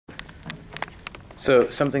So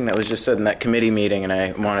something that was just said in that committee meeting, and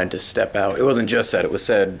I wanted to step out. It wasn't just said, it was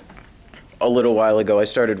said a little while ago. I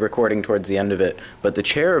started recording towards the end of it. But the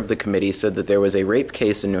chair of the committee said that there was a rape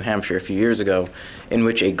case in New Hampshire a few years ago in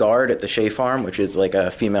which a guard at the Shea Farm, which is like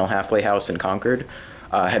a female halfway house in Concord,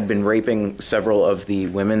 had been raping several of the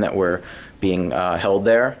women that were being held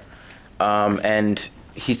there. And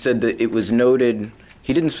he said that it was noted.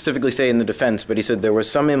 He didn't specifically say in the defense, but he said there was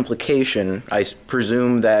some implication, I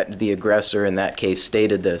presume that the aggressor in that case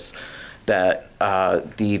stated this, that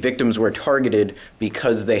the victims were targeted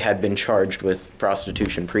because they had been charged with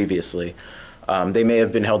prostitution previously. They may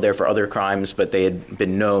have been held there for other crimes, but they had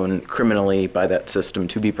been known criminally by that system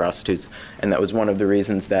to be prostitutes, and that was one of the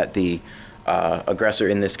reasons that the aggressor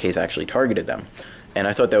in this case actually targeted them. And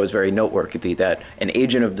I thought that was very noteworthy, that an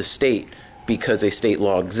agent of the state, because a state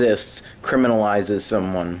law exists, criminalizes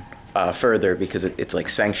someone further because it's like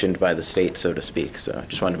sanctioned by the state, so to speak. So I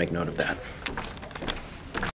just wanted to make note of that.